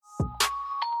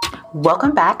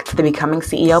Welcome back to the Becoming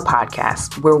CEO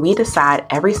podcast, where we decide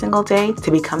every single day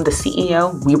to become the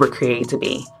CEO we were created to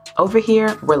be. Over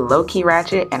here, we're low-key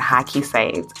ratchet and high-key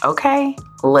saved, okay?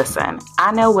 Listen,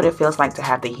 I know what it feels like to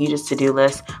have the hugest to-do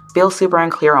list, feel super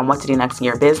unclear on what to do next in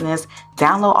your business,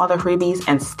 download all the freebies,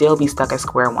 and still be stuck at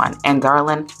square one. And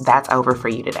darling, that's over for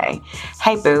you today.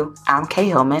 Hey boo, I'm Kay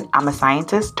Hillman. I'm a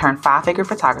scientist turned five-figure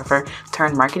photographer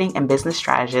turned marketing and business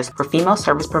strategist for female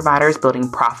service providers building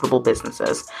profitable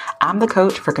businesses. I'm the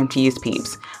coach for confused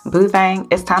peeps. Boo thang,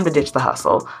 it's time to ditch the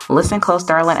hustle. Listen close,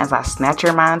 darling, as I snatch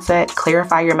your mindset,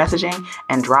 clarify your messaging,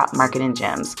 and drop marketing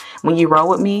gems. When you roll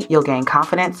with me, you'll gain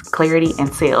confidence, clarity,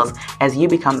 and sales as you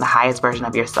become the highest version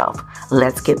of yourself.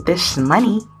 Let's get this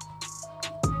money.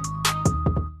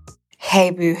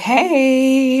 Hey boo,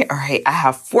 hey. All right, I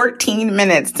have 14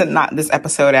 minutes to knock this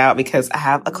episode out because I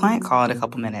have a client call in a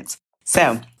couple minutes.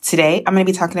 So today I'm going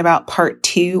to be talking about part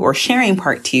two, or sharing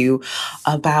part two,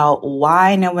 about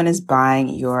why no one is buying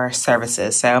your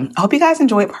services. So I hope you guys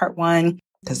enjoyed part one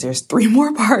because there's 3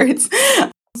 more parts.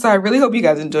 So I really hope you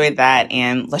guys enjoyed that.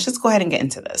 And let's just go ahead and get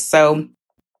into this. So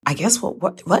I guess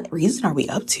what reason are we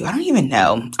up to? I don't even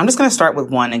know. I'm just going to start with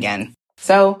one again.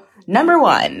 So number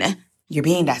 1, you're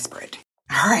being desperate.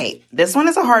 All right. This one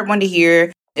is a hard one to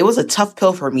hear. It was a tough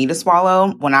pill for me to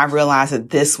swallow when I realized that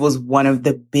this was one of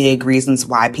the big reasons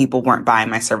why people weren't buying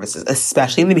my services,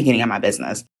 especially in the beginning of my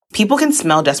business. People can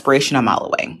smell desperation a mile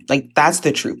away. Like, that's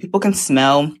the truth. People can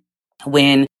smell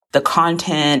when the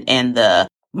content and the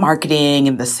marketing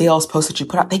and the sales posts that you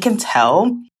put out, they can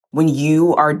tell when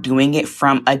you are doing it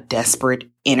from a desperate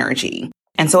energy.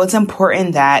 And so it's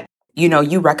important that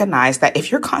you recognize that if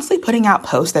you're constantly putting out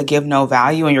posts that give no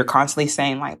value and you're constantly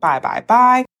saying like,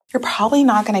 buy, you're probably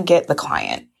not going to get the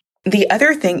client. The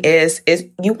other thing is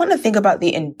you want to think about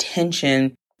the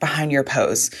intention behind your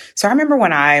posts. So I remember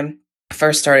when I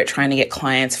first started trying to get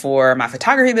clients for my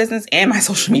photography business and my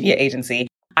social media agency,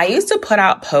 I used to put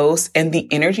out posts and the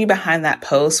energy behind that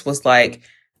post was like,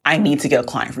 I need to get a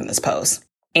client from this post.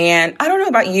 And I don't know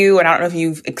about you, and I don't know if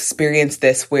you've experienced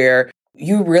this where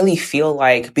you really feel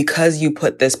like because you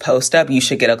put this post up, you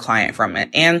should get a client from it.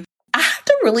 And I had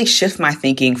to really shift my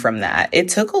thinking from that. It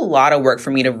took a lot of work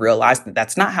for me to realize that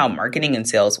that's not how marketing and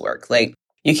sales work. Like,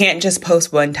 you can't just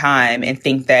post one time and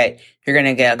think that you're going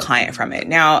to get a client from it.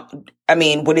 Now, I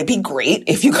mean, would it be great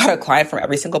if you got a client from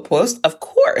every single post? Of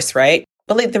course, right?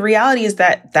 But like, the reality is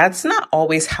that that's not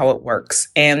always how it works.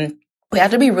 And we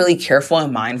have to be really careful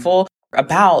and mindful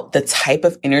about the type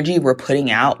of energy we're putting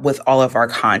out with all of our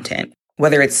content.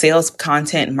 Whether it's sales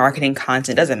content, marketing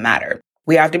content, doesn't matter.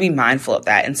 We have to be mindful of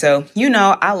that. And so,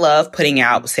 I love putting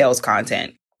out sales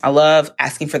content. I love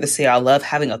asking for the sale. I love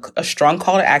having a strong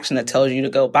call to action that tells you to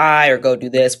go buy or go do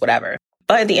this, whatever.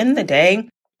 But at the end of the day,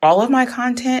 all of my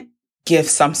content gives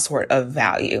some sort of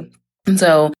value.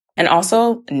 And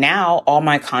also now all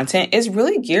my content is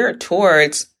really geared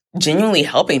towards genuinely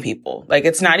helping people. Like,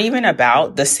 it's not even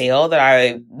about the sale that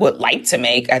I would like to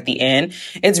make at the end.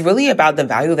 It's really about the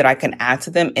value that I can add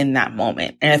to them in that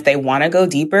moment. And if they want to go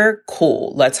deeper,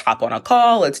 cool. Let's hop on a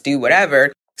call. Let's do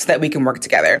whatever so that we can work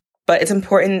together. But it's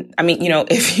important. I mean,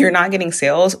 if you're not getting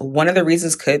sales, one of the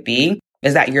reasons could be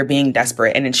is that you're being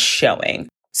desperate and it's showing.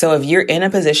 So if you're in a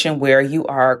position where you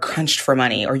are crunched for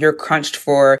money, or you're crunched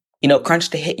for,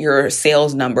 crunched to hit your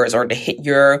sales numbers or to hit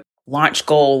your launch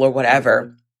goal or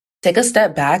whatever, take a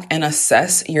step back and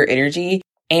assess your energy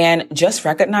and just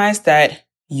recognize that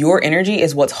your energy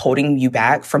is what's holding you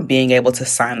back from being able to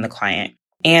sign the client,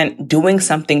 and doing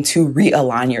something to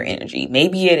realign your energy.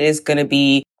 Maybe it is going to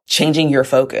be changing your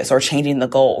focus or changing the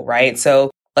goal, right?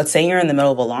 So let's say you're in the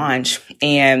middle of a launch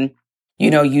and,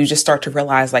 you just start to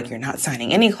realize like you're not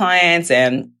signing any clients,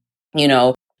 and,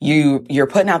 you're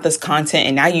putting out this content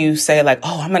and now you say like,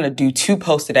 oh, I'm going to do 2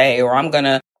 posts a day, or I'm going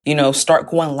to start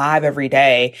going live every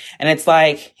day. And it's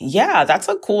like, yeah, that's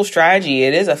a cool strategy.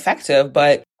 It is effective,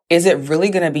 but is it really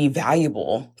going to be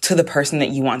valuable to the person that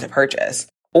you want to purchase?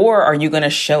 Or are you going to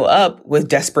show up with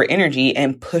desperate energy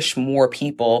and push more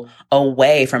people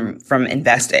away from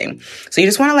investing? So you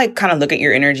just want to kind of look at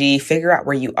your energy, figure out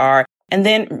where you are, and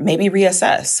then maybe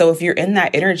reassess. So if you're in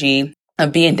that energy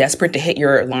of being desperate to hit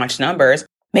your launch numbers,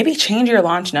 maybe change your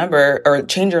launch number or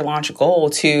change your launch goal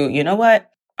to, you know what?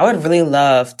 I would really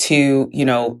love to,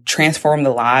 transform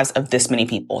the lives of this many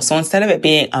people. So instead of it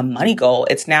being a money goal,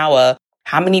 it's now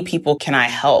how many people can I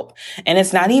help? And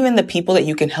it's not even the people that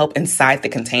you can help inside the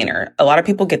container. A lot of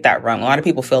people get that wrong. A lot of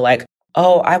people feel like,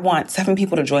 oh, I want 7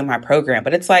 people to join my program.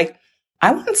 But it's like,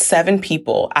 I want 7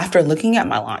 people after looking at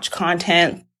my launch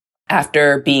content,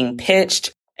 after being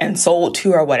pitched and sold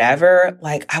to or whatever.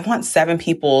 Like, I want 7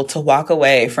 people to walk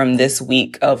away from this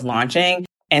week of launching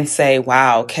and say,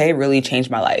 wow, Kay really changed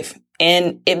my life.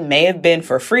 And it may have been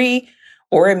for free,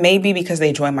 or it may be because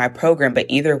they joined my program. But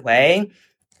either way,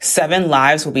 7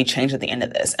 lives will be changed at the end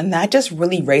of this. And that just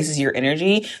really raises your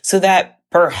energy so that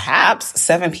perhaps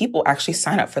 7 people actually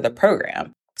sign up for the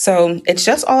program. So it's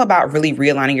just all about really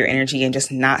realigning your energy and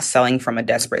just not selling from a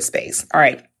desperate space. All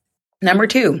right. Number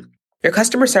 2, your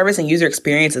customer service and user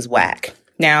experience is whack.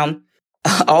 Now,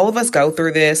 all of us go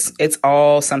through this. It's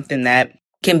all something that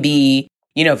can be,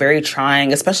 very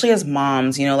trying, especially as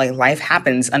moms, like life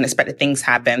happens, unexpected things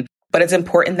happen. But it's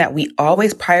important that we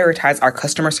always prioritize our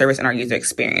customer service and our user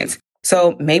experience.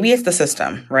 So maybe it's the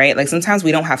system, right? Like sometimes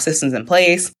we don't have systems in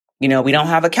place. We don't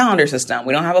have a calendar system.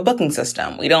 We don't have a booking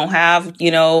system. We don't have,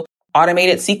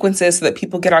 automated sequences so that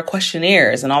people get our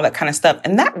questionnaires and all that kind of stuff.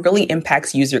 And that really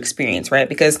impacts user experience, right?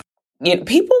 Because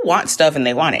people want stuff and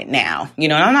they want it now.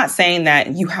 And I'm not saying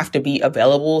that you have to be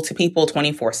available to people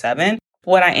 24/7.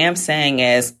 What I am saying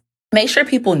is make sure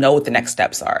people know what the next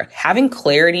steps are. Having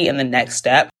clarity in the next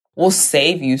step will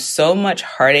save you so much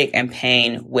heartache and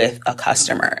pain with a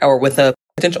customer or with a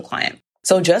potential client.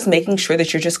 So just making sure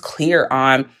that you're just clear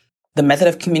on the method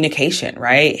of communication,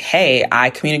 right? Hey, I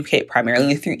communicate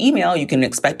primarily through email. You can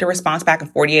expect a response back in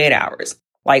 48 hours.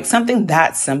 Like something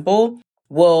that simple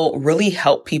will really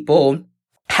help people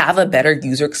have a better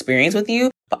user experience with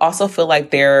you, but also feel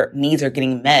like their needs are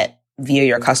getting met via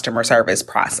your customer service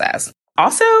process.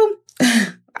 Also,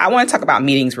 I want to talk about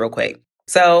meetings real quick.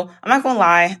 So I'm not going to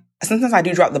lie. Sometimes I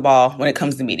do drop the ball when it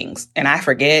comes to meetings and I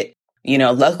forget.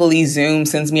 Luckily Zoom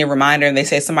sends me a reminder and they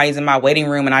say somebody's in my waiting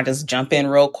room and I just jump in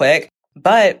real quick.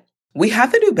 But we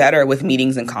have to do better with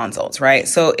meetings and consults, right?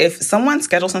 So if someone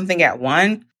schedules something at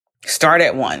 1, start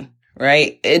at 1,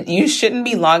 right? You shouldn't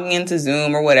be logging into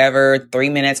Zoom or whatever 3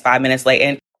 minutes, 5 minutes late.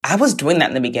 And I was doing that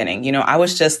in the beginning. I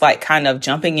was just like kind of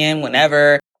jumping in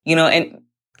whenever, and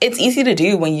it's easy to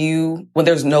do when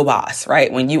there's no boss,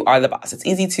 right? When you are the boss, it's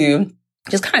easy to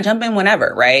just kind of jump in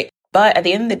whenever, right? But at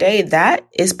the end of the day, that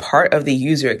is part of the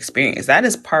user experience. That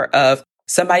is part of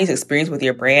somebody's experience with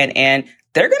your brand. And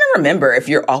they're going to remember if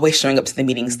you're always showing up to the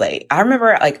meetings late. I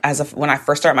remember when I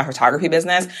first started my photography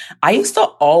business, I used to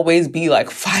always be like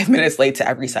 5 minutes late to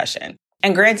every session.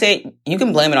 And granted, you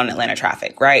can blame it on Atlanta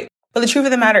traffic, right? But the truth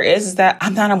of the matter is that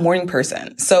I'm not a morning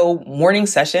person. So morning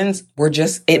sessions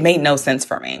it made no sense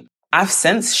for me. I've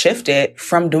since shifted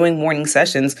from doing morning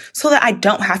sessions so that I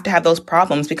don't have to have those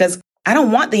problems because I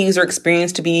don't want the user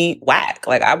experience to be whack.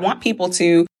 Like I want people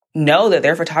to know that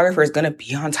their photographer is going to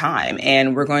be on time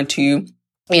and we're going to,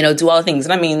 do all the things.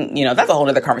 And I mean, that's a whole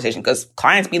other conversation because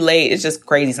clients be late. It's just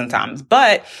crazy sometimes.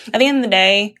 But at the end of the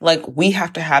day, like we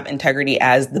have to have integrity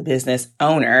as the business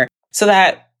owner so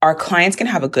that our clients can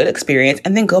have a good experience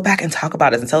and then go back and talk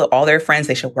about us and tell all their friends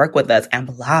they should work with us and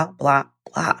blah, blah,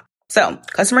 blah. So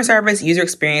customer service, user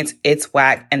experience, it's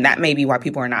whack. And that may be why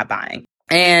people are not buying.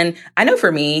 And I know for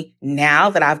me, now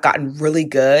that I've gotten really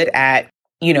good at,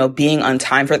 being on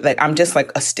time I'm just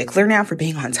like a stickler now for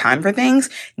being on time for things.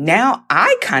 Now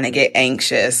I kind of get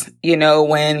anxious,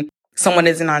 when someone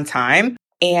isn't on time.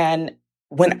 And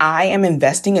when I am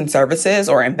investing in services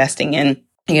or investing in,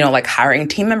 like hiring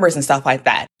team members and stuff like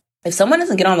that, if someone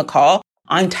doesn't get on the call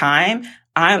on time,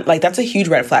 I'm like, that's a huge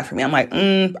red flag for me. I'm like,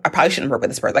 I probably shouldn't work with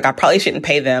this person. Like I probably shouldn't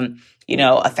pay them,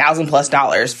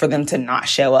 $1,000+ for them to not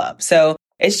show up. So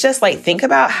it's just like, think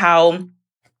about how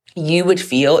you would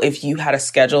feel if you had a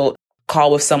scheduled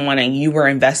call with someone and you were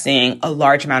investing a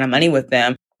large amount of money with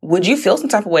them. Would you feel some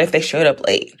type of way if they showed up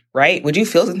late, right? Would you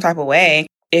feel some type of way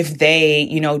if they,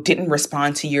 didn't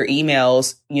respond to your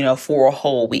emails, for a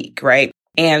whole week, right?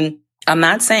 And I'm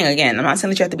not saying that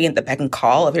you have to be at the beck and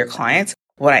call of your clients.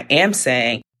 What I am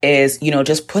saying is,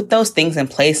 just put those things in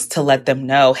place to let them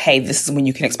know, hey, this is when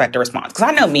you can expect a response. Because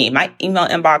I know me, my email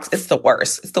inbox, it's the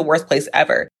worst. It's the worst place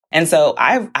ever. And so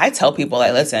I tell people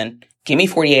like, listen, give me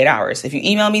 48 hours. If you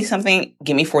email me something,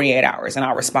 give me 48 hours and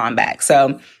I'll respond back.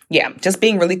 So yeah, just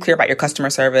being really clear about your customer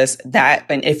service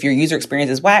and if your user experience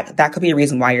is whack, that could be a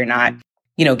reason why you're not,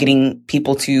 getting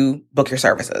people to book your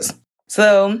services.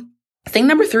 So thing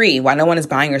number 3, why no one is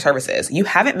buying your services, you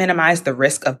haven't minimized the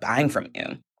risk of buying from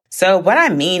you. So what I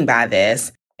mean by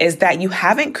this is that you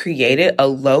haven't created a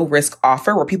low risk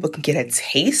offer where people can get a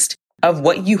taste of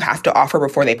what you have to offer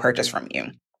before they purchase from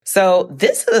you. So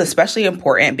this is especially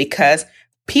important because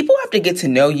people have to get to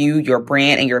know you, your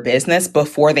brand, and your business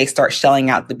before they start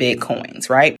shelling out the big coins,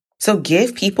 right? So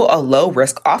give people a low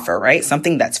risk offer, right?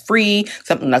 Something that's free,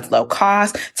 something that's low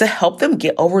cost to help them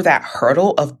get over that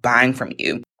hurdle of buying from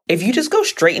you. If you just go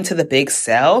straight into the big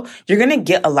sell, you're going to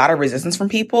get a lot of resistance from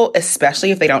people,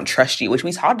 especially if they don't trust you, which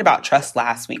we talked about trust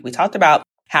last week. We talked about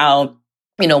how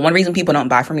one reason people don't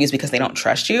buy from you is because they don't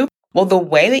trust you. Well, the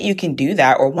way that you can do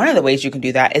that, or one of the ways you can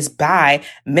do that, is by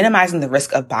minimizing the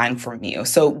risk of buying from you.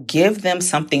 So give them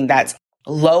something that's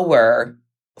lower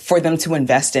for them to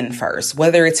invest in first,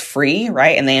 whether it's free,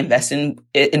 right? And they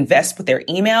invest with their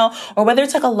email, or whether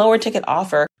it's like a lower ticket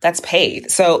offer that's paid.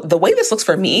 So the way this looks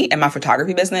for me and my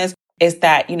photography business is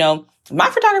that, my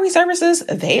photography services,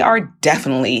 they are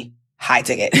definitely high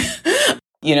ticket.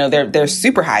 They're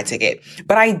super high ticket,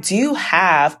 but I do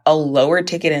have a lower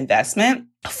ticket investment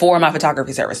for my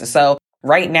photography services. So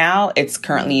right now it's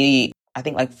currently, I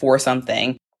think like $4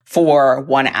 something for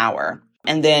 1 hour.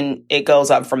 And then it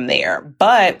goes up from there.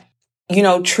 But,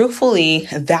 truthfully,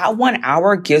 that 1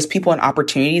 hour gives people an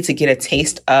opportunity to get a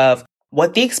taste of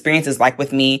what the experience is like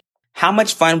with me, how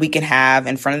much fun we can have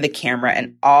in front of the camera,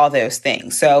 and all those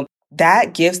things. So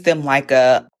that gives them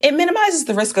it minimizes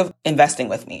the risk of investing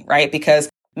with me, right? Because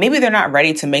maybe they're not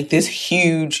ready to make this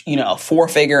huge,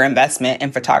 4-figure investment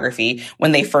in photography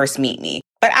when they first meet me.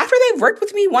 But after they've worked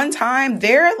with me one time,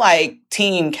 they're like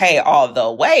Team K all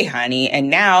the way, honey. And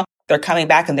now they're coming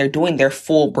back and they're doing their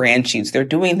full brand shoots. They're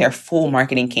doing their full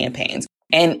marketing campaigns.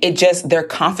 And their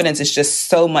confidence is just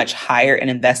so much higher in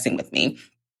investing with me.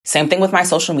 Same thing with my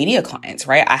social media clients,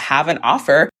 right? I have an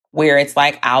offer where it's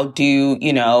like, I'll do,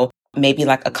 maybe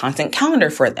like a content calendar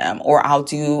for them, or I'll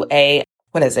do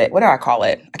what do I call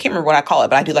it? I can't remember what I call it,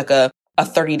 but I do like a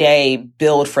 30-day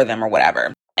build for them or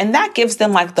whatever. And that gives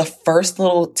them like the first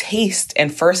little taste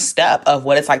and first step of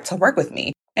what it's like to work with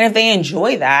me. And if they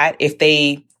enjoy that, if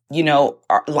they,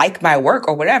 like my work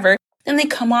or whatever, then they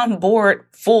come on board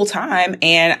full time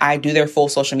and I do their full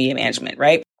social media management,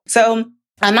 right? So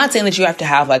I'm not saying that you have to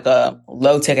have like a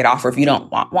low ticket offer if you don't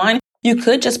want one. You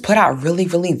could just put out really,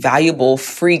 really valuable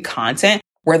free content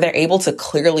where they're able to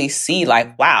clearly see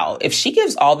like, wow, if she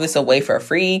gives all this away for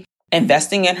free,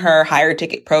 investing in her higher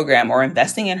ticket program or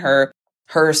investing in her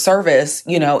service,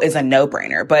 is a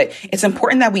no-brainer. But it's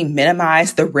important that we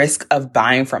minimize the risk of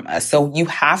buying from us. So you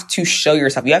have to show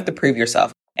yourself. You have to prove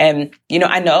yourself. And,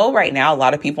 I know right now a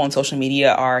lot of people on social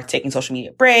media are taking social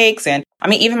media breaks. And I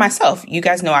mean, even myself, you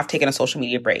guys know I've taken a social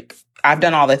media break. I've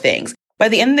done all the things. But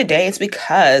at the end of the day, it's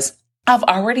because I've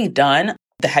already done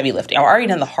the heavy lifting. I've already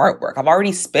done the hard work. I've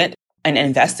already spent and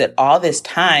invested all this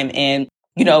time in,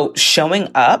 showing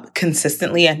up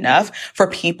consistently enough for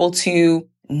people to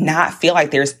not feel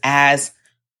like there's as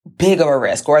big of a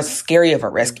risk or as scary of a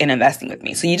risk in investing with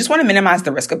me. So you just want to minimize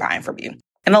the risk of buying from you.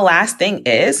 And the last thing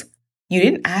is you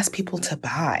didn't ask people to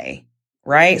buy,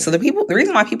 right? So the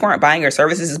reason why people aren't buying your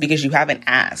services is because you haven't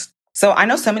asked. So I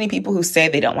know so many people who say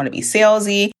they don't want to be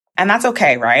salesy, and that's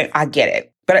okay, right? I get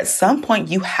it. But at some point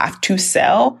you have to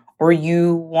sell or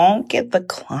you won't get the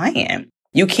client.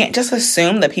 You can't just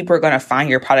assume that people are going to find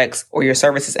your products or your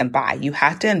services and buy. You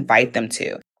have to invite them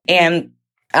to. And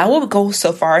I will go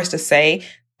so far as to say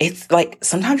it's like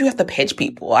sometimes you have to pitch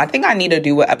people. I think I need to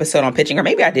do an episode on pitching, or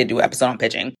maybe I did do an episode on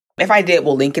pitching. If I did,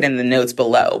 we'll link it in the notes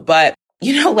below. But,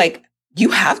 you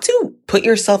have to put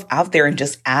yourself out there and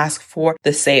just ask for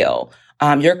the sale.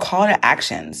 Your call to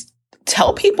actions.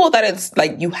 Tell people that it's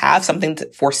like you have something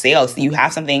for sales. You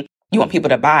have something you want people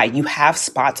to buy. You have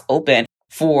spots open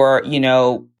for,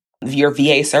 your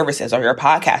VA services or your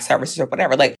podcast services or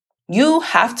whatever. Like you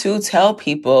have to tell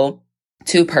people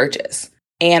to purchase.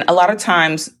 And a lot of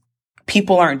times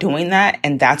people aren't doing that.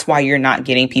 And that's why you're not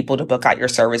getting people to book out your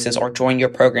services or join your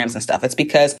programs and stuff. It's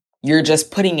because you're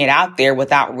just putting it out there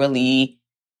without really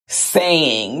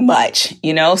saying much,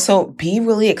 so be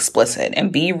really explicit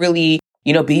and be really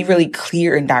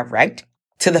clear and direct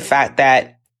to the fact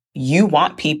that you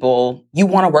want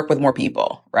to work with more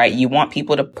people, right? You want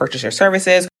people to purchase your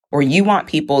services, or you want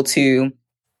people to,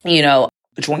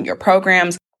 join your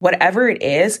programs. Whatever it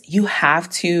is, you have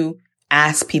to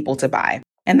ask people to buy.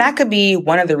 And that could be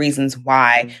one of the reasons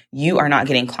why you are not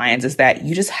getting clients, is that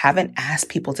you just haven't asked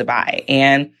people to buy.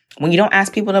 And when you don't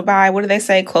ask people to buy, what do they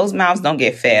say? Closed mouths don't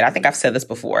get fed. I think I've said this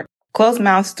before. Closed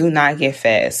mouths do not get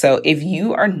fed. So if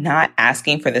you are not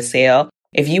asking for the sale,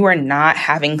 if you are not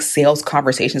having sales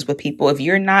conversations with people, if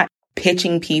you're not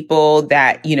pitching people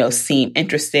that, seem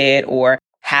interested or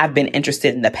have been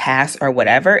interested in the past or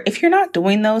whatever, if you're not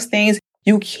doing those things,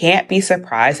 you can't be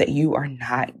surprised that you are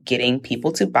not getting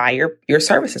people to buy your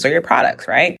services or your products,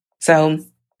 right? So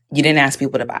you didn't ask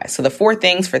people to buy. So the 4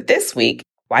 things for this week,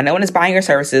 why no one is buying your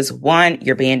services. 1,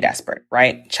 you're being desperate,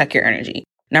 right? Check your energy.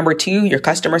 Number 2, your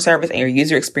customer service and your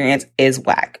user experience is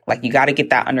whack. Like you got to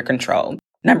get that under control.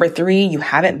 Number 3, you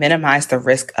haven't minimized the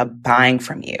risk of buying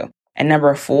from you. And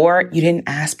number 4, you didn't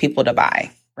ask people to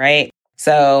buy, right?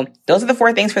 So those are the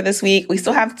 4 things for this week. We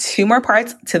still have 2 more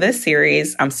parts to this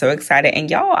series. I'm so excited.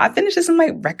 And y'all, I finished this in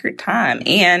like record time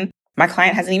and my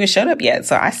client hasn't even showed up yet.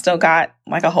 So I still got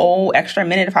like a whole extra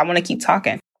minute if I want to keep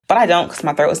talking, but I don't because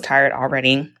my throat is tired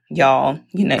already. Y'all,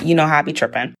 you know how I be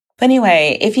tripping. But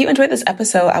anyway, if you enjoyed this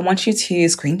episode, I want you to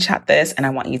screenshot this and I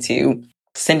want you to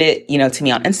send it, to me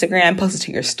on Instagram, post it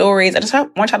to your stories. I just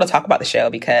want y'all to talk about the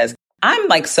show because I'm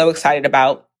like so excited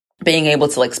about being able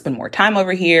to like spend more time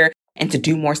over here and to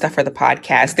do more stuff for the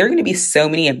podcast. There are going to be so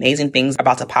many amazing things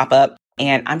about to pop up.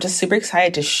 And I'm just super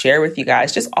excited to share with you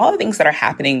guys just all the things that are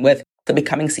happening with the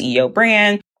Becoming CEO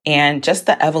brand and just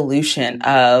the evolution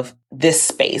of this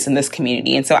space and this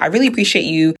community. And so I really appreciate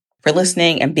you for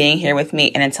listening and being here with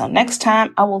me. And until next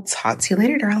time, I will talk to you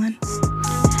later, darling.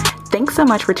 Thanks so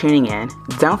much for tuning in.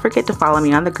 Don't forget to follow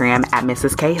me on the gram at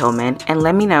Mrs. K. Hillman and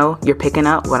let me know you're picking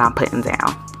up what I'm putting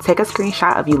down. Take a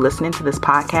screenshot of you listening to this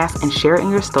podcast and share it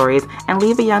in your stories and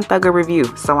leave a Young Thug a review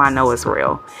so I know it's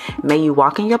real. May you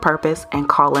walk in your purpose and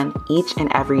call in each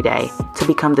and every day to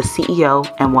become the CEO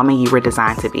and woman you were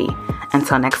designed to be.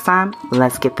 Until next time,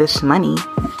 let's get this money.